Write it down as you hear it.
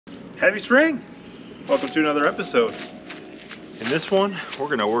Happy spring! Welcome to another episode. In this one, we're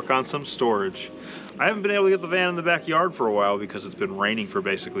gonna work on some storage. I haven't been able to get the van in the backyard for a while because it's been raining for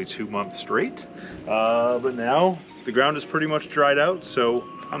basically 2 months straight. But now the ground is pretty much dried out, so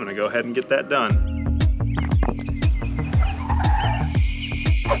I'm gonna go ahead and get that done.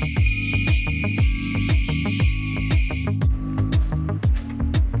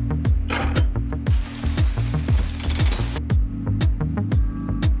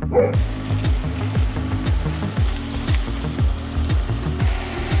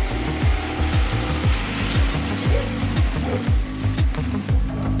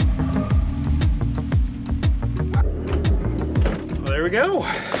 There we go.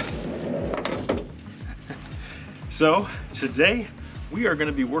 So today we are going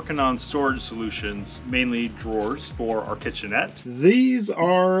to be working on storage solutions, mainly drawers for our kitchenette. These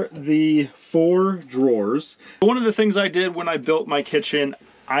are the 4 drawers. One of the things I did when I built my kitchen,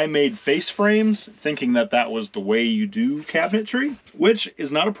 I made face frames thinking that that was the way you do cabinetry, which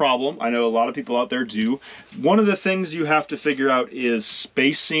is not a problem. I know a lot of people out there do. One of the things you have to figure out is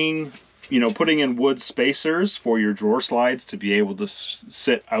spacing, you know, putting in wood spacers for your drawer slides to be able to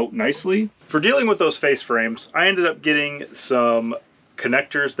sit out nicely. For dealing with those face frames, I ended up getting some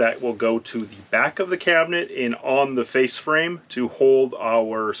connectors that will go to the back of the cabinet and on the face frame to hold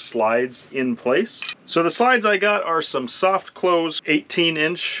our slides in place. So the slides I got are some soft close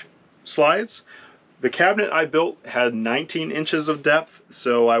 18-inch slides. The cabinet I built had 19 inches of depth,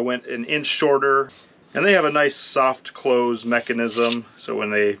 so I went an inch shorter, and they have a nice soft close mechanism, so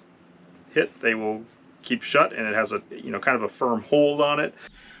when they hit, they will keep shut, and it has a, you know, kind of a firm hold on it.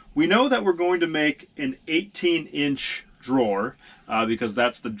 We know that we're going to make an 18-inch drawer because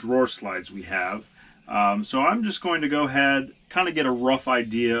that's the drawer slides we have. So I'm just going to go ahead, kind of get a rough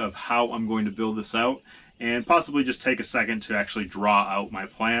idea of how I'm going to build this out, and possibly just take a second to actually draw out my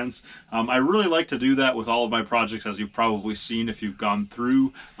plans. I really like to do that with all of my projects, as you've probably seen if you've gone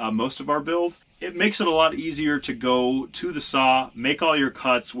through most of our build. It makes it a lot easier to go to the saw, make all your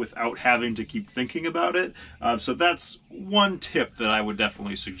cuts without having to keep thinking about it. So that's one tip that I would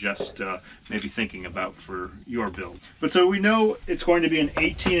definitely suggest maybe thinking about for your build. But so we know it's going to be an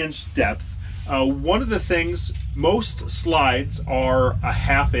 18-inch depth. One of the things, most slides are a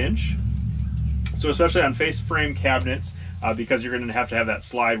 1/2 inch. So especially on face frame cabinets, because you're going to have that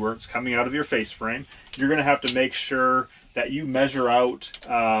slide where it's coming out of your face frame, you're going to have to make sure that you measure out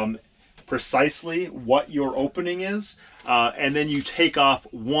precisely what your opening is, and then you take off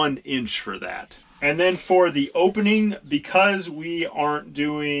 1 inch for that. And then for the opening, because we aren't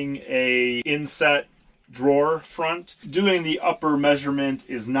doing a inset drawer front, doing the upper measurement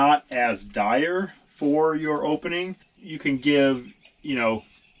is not as dire for your opening. You can give, you know,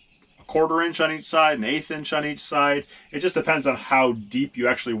 1/4 inch on each side, an 1/8 inch on each side. It just depends on how deep you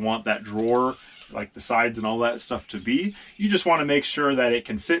actually want that drawer, like the sides and all that stuff, to be. You just want to make sure that it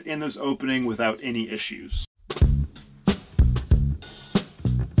can fit in this opening without any issues.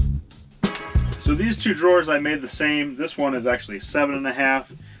 So these 2 drawers I made the same. This one is actually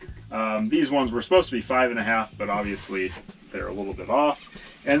 7.5. These ones were supposed to be 5.5, but obviously they're a little bit off.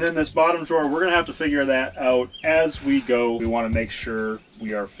 And then this bottom drawer, we're gonna have to figure that out as we go. We want to make sure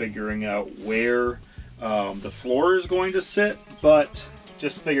we are figuring out where the floor is going to sit, but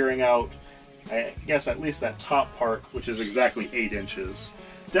just figuring out, I guess, at least that top part, which is exactly 8 inches.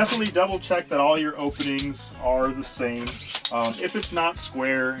 Definitely double check that all your openings are the same. If it's not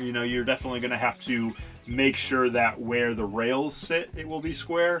square, you know, you're definitely going to have to make sure that where the rails sit, it will be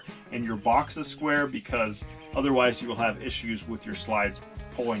square, and your box is square, because otherwise you will have issues with your slides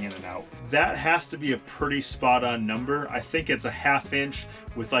pulling in and out. That has to be a pretty spot on number. I think it's a 1/2 inch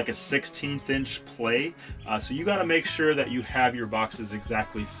with like a 1/16 inch play. So you got to make sure that you have your boxes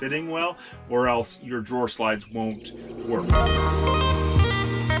exactly fitting well, or else your drawer slides won't work.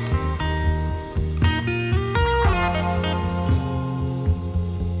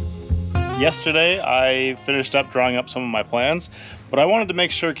 Yesterday I finished up drawing up some of my plans, but I wanted to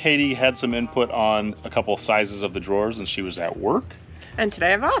make sure Katie had some input on a couple of sizes of the drawers, and she was at work. And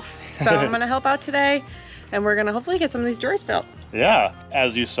today I'm off, so I'm gonna help out today, and we're gonna hopefully get some of these drawers built. Yeah,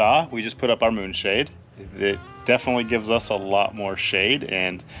 as you saw, we just put up our moonshade. It definitely gives us a lot more shade,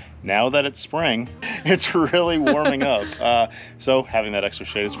 and now that it's spring, it's really warming up. So having that extra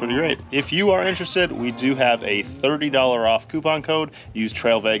shade is pretty great. If you are interested, we do have a $30 off coupon code. Use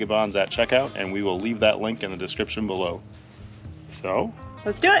Trail Vagabonds at checkout, and we will leave that link in the description below. So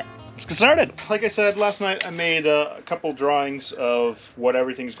let's do it. Let's get started. Like I said, last night I made a couple drawings of what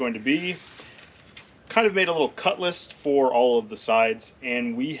everything's going to be. Kind of made a little cut list for all of the sides,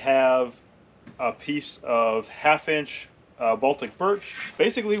 and we have a piece of 1/2 inch Baltic Birch.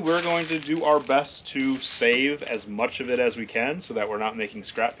 Basically, we're going to do our best to save as much of it as we can so that we're not making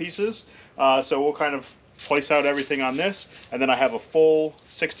scrap pieces. So we'll kind of place out everything on this, and then I have a full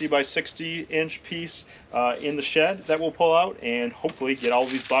 60 by 60 inch piece in the shed that we'll pull out and hopefully get all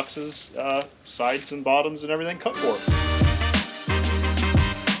these boxes, sides and bottoms and everything cut for.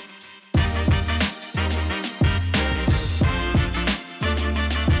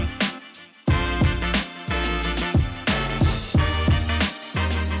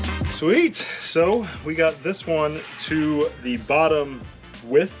 Sweet, so we got this one to the bottom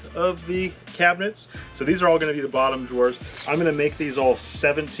width of the cabinets. So these are all going to be the bottom drawers. I'm going to make these all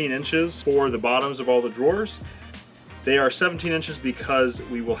 17 inches for the bottoms of all the drawers. They are 17 inches because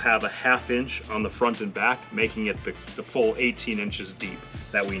we will have a ½ inch on the front and back, making it the full 18 inches deep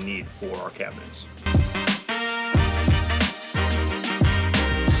that we need for our cabinets.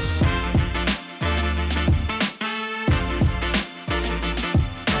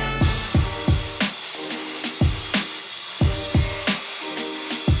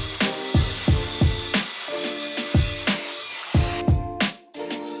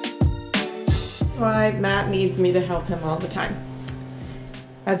 Why Matt needs me to help him all the time.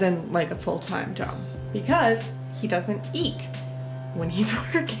 As in like a full-time job. Because he doesn't eat when he's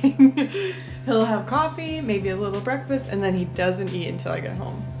working. He'll have coffee, maybe a little breakfast, and then he doesn't eat until I get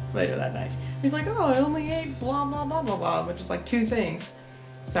home later that night. He's like, oh, I only ate blah, blah, blah, blah, blah, which is like 2 things.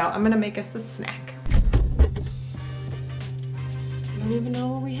 So I'm gonna make us a snack. I don't even know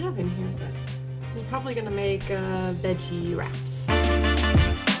what we have in here, but we're probably gonna make veggie wraps.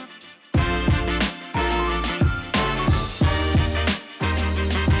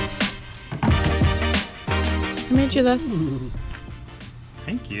 I made you this. Ooh.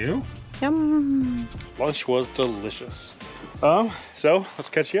 Thank you. Yum. Lunch was delicious. So let's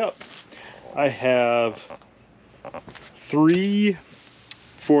catch you up. I have 3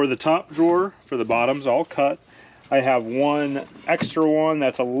 for the top drawer, for the bottoms all cut. I have 1 extra one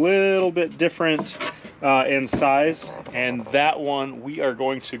that's a little bit different in size, and that one we are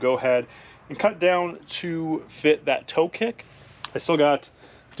going to go ahead and cut down to fit that toe kick. I still got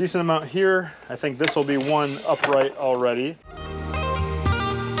decent amount here. I think this will be 1 upright already.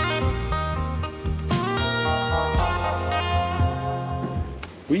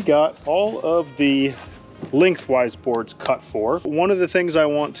 We got all of the lengthwise boards cut for. One of the things I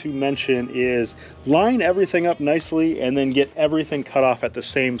want to mention is line everything up nicely and then get everything cut off at the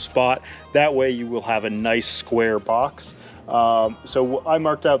same spot. That way you will have a nice square box. So I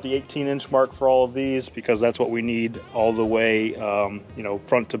marked out the 18-inch mark for all of these because that's what we need all the way, you know,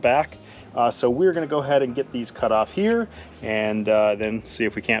 front to back. So we're going to go ahead and get these cut off here and then see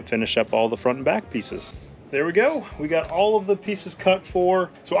if we can't finish up all the front and back pieces. There we go. We got all of the pieces cut for.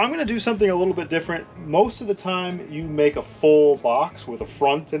 So I'm going to do something a little bit different. Most of the time you make a full box with a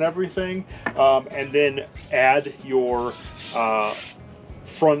front and everything, and then add your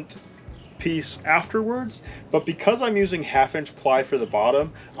front piece afterwards. But because I'm using ½ ply for the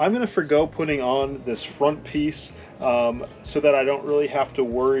bottom, I'm going to forgo putting on this front piece so that I don't really have to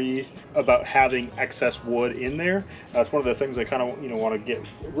worry about having excess wood in there. That's one of the things I kind of want to get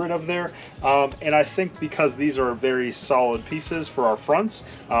rid of there. And I think because these are very solid pieces for our fronts,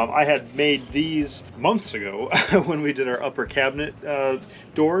 I had made these months ago when we did our upper cabinet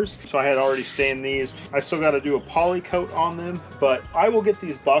doors. So I had already stained these. I still got to do a poly coat on them, but I will get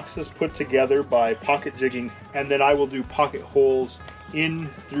these boxes put together by pocket jigging, and then I will do pocket holes in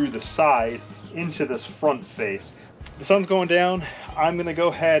through the side into this front face. The sun's going down. I'm gonna go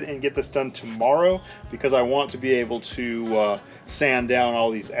ahead and get this done tomorrow because I want to be able to sand down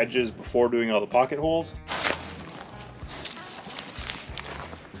all these edges before doing all the pocket holes.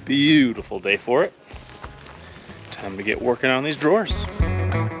 Beautiful day for it. Time to get working on these drawers.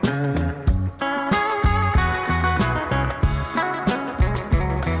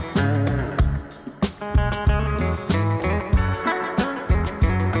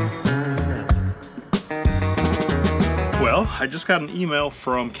 Well, I just got an email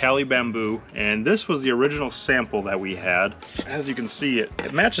from Cali Bamboo, and this was the original sample that we had. As you can see,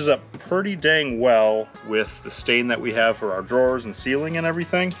 it matches up pretty dang well with the stain that we have for our drawers and ceiling and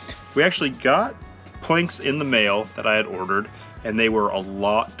everything. We actually got planks in the mail that I had ordered, and they were a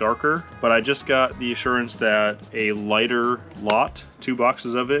lot darker, but I just got the assurance that a lighter lot, 2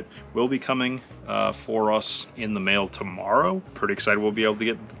 boxes of it, will be coming for us in the mail tomorrow. Pretty excited we'll be able to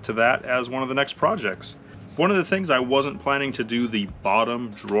get to that as one of the next projects. One of the things, I wasn't planning to do the bottom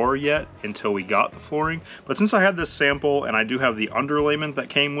drawer yet until we got the flooring, but since I had this sample and I do have the underlayment that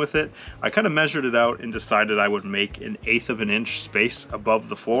came with it, I kind of measured it out and decided I would make 1/8 of an inch space above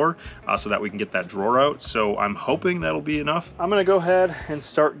the floor so that we can get that drawer out. So I'm hoping that'll be enough. I'm gonna go ahead and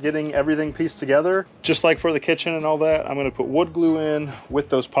start getting everything pieced together. Just like for the kitchen and all that, I'm gonna put wood glue in with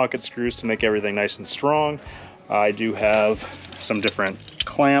those pocket screws to make everything nice and strong. I do have some different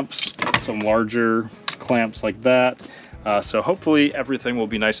clamps, some larger clamps like that. So hopefully everything will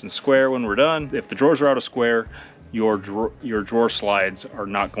be nice and square when we're done. If the drawers are out of square, your drawer slides are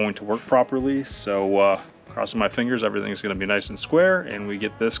not going to work properly. So crossing my fingers, everything's gonna be nice and square and we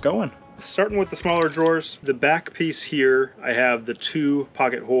get this going. Starting with the smaller drawers, the back piece here, I have the 2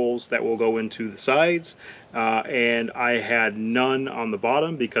 pocket holes that will go into the sides. And I had none on the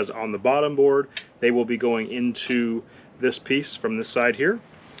bottom because on the bottom board, they will be going into this piece from this side here.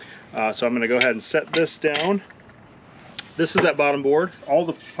 So I'm going to go ahead and set this down. This is that bottom board. All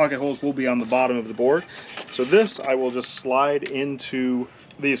the pocket holes will be on the bottom of the board. So this I will just slide into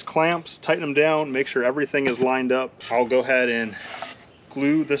these clamps, tighten them down, make sure everything is lined up. I'll go ahead and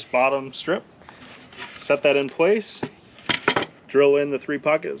glue this bottom strip, set that in place, drill in the 3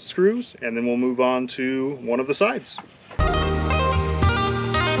 pocket screws, and then we'll move on to one of the sides.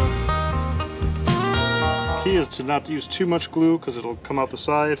 Key is to not use too much glue because it'll come out the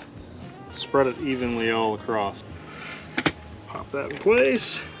side. Spread it evenly all across. Pop that in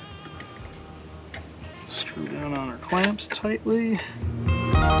place. Screw down on our clamps tightly.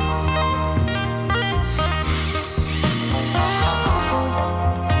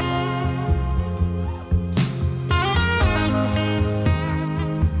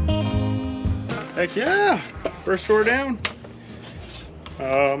 Heck yeah! First drawer down.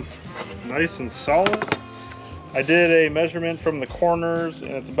 Nice and solid. I did a measurement from the corners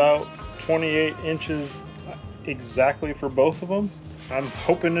and it's about 28 inches exactly for both of them. I'm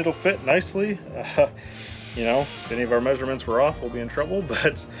hoping it'll fit nicely. You know, if any of our measurements were off, we'll be in trouble,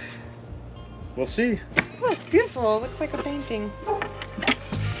 but we'll see. Oh, it's beautiful. It looks like a painting.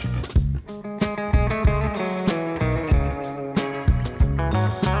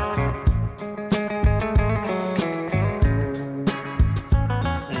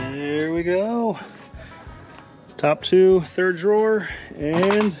 There we go. Top 2, 3rd drawer,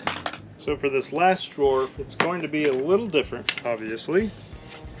 and so for this last drawer, it's going to be a little different, obviously.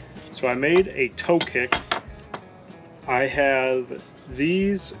 So I made a toe kick. I have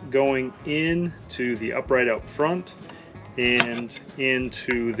these going into the upright out front and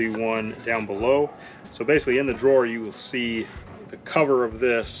into the one down below. So basically in the drawer you will see the cover of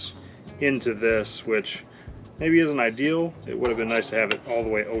this into this, which maybe isn't ideal. It would have been nice to have it all the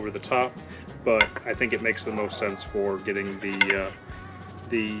way over the top, but I think it makes the most sense for getting the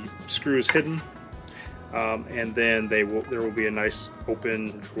screws hidden. And then there will be a nice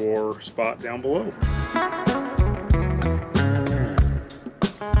open drawer spot down below.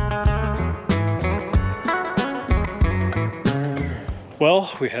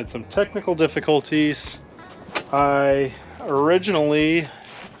 Well, we had some technical difficulties. I originally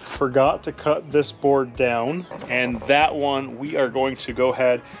forgot to cut this board down, and that one we are going to go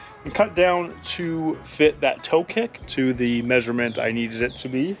ahead and cut down to fit that toe kick to the measurement I needed it to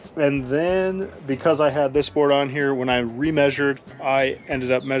be. And then because I had this board on here, when I remeasured, I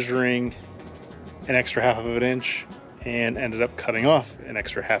ended up measuring an extra 1/2 of an inch and ended up cutting off an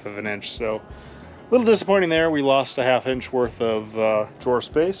extra 1/2 of an inch. So a little disappointing there. We lost a 1/2 inch worth of drawer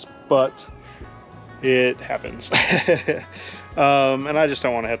space, but it happens. And I just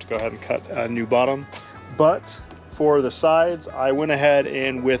don't want to have to go ahead and cut a new bottom. But for the sides, I went ahead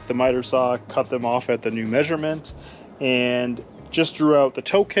and with the miter saw cut them off at the new measurement and just drew out the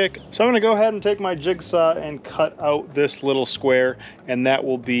toe kick. So I'm going to go ahead and take my jigsaw and cut out this little square, and that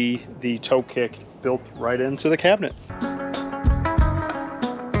will be the toe kick built right into the cabinet.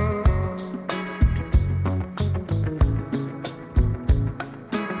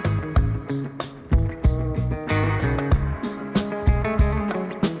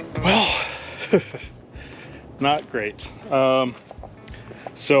 Well, not great.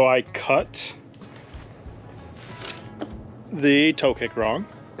 So I cut the toe kick wrong.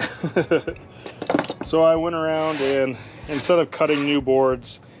 So I went around and instead of cutting new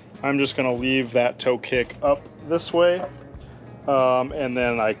boards, I'm just going to leave that toe kick up this way. And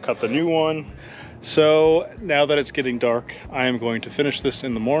then I cut the new one. So now that it's getting dark, I am going to finish this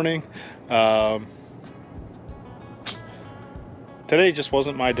in the morning. Today just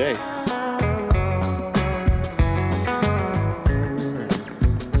wasn't my day.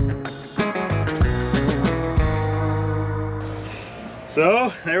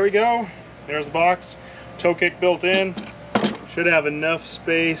 So there we go. There's the box. toe kick built in. Should have enough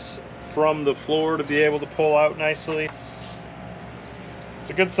space from the floor to be able to pull out nicely. It's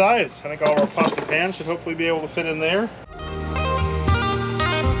a good size. I think all of our pots and pans should hopefully be able to fit in there.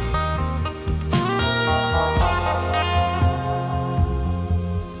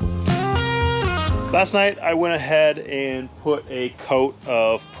 Last night I went ahead and put a coat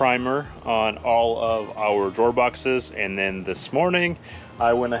of primer on all of our drawer boxes, and then this morning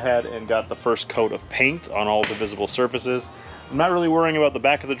I went ahead and got the first coat of paint on all the visible surfaces. I'm not really worrying about the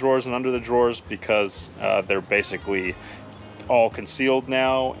back of the drawers and under the drawers because they're basically all concealed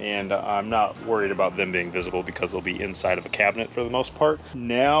now, and I'm not worried about them being visible because they'll be inside of a cabinet for the most part.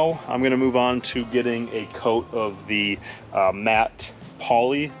 Now I'm going to move on to getting a coat of the matte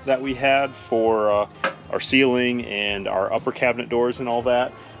poly that we had for our ceiling and our upper cabinet doors and all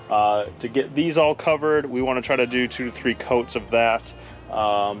that. To get these all covered, we want to try to do 2 to 3 coats of that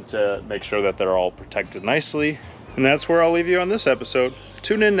to make sure that they're all protected nicely. And that's where I'll leave you on this episode.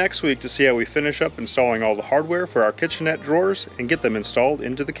 Tune in next week to see how we finish up installing all the hardware for our kitchenette drawers and get them installed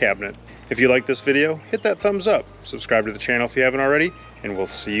into the cabinet. If you like this video, hit that thumbs up, subscribe to the channel if you haven't already, and we'll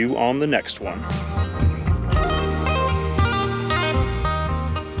see you on the next one.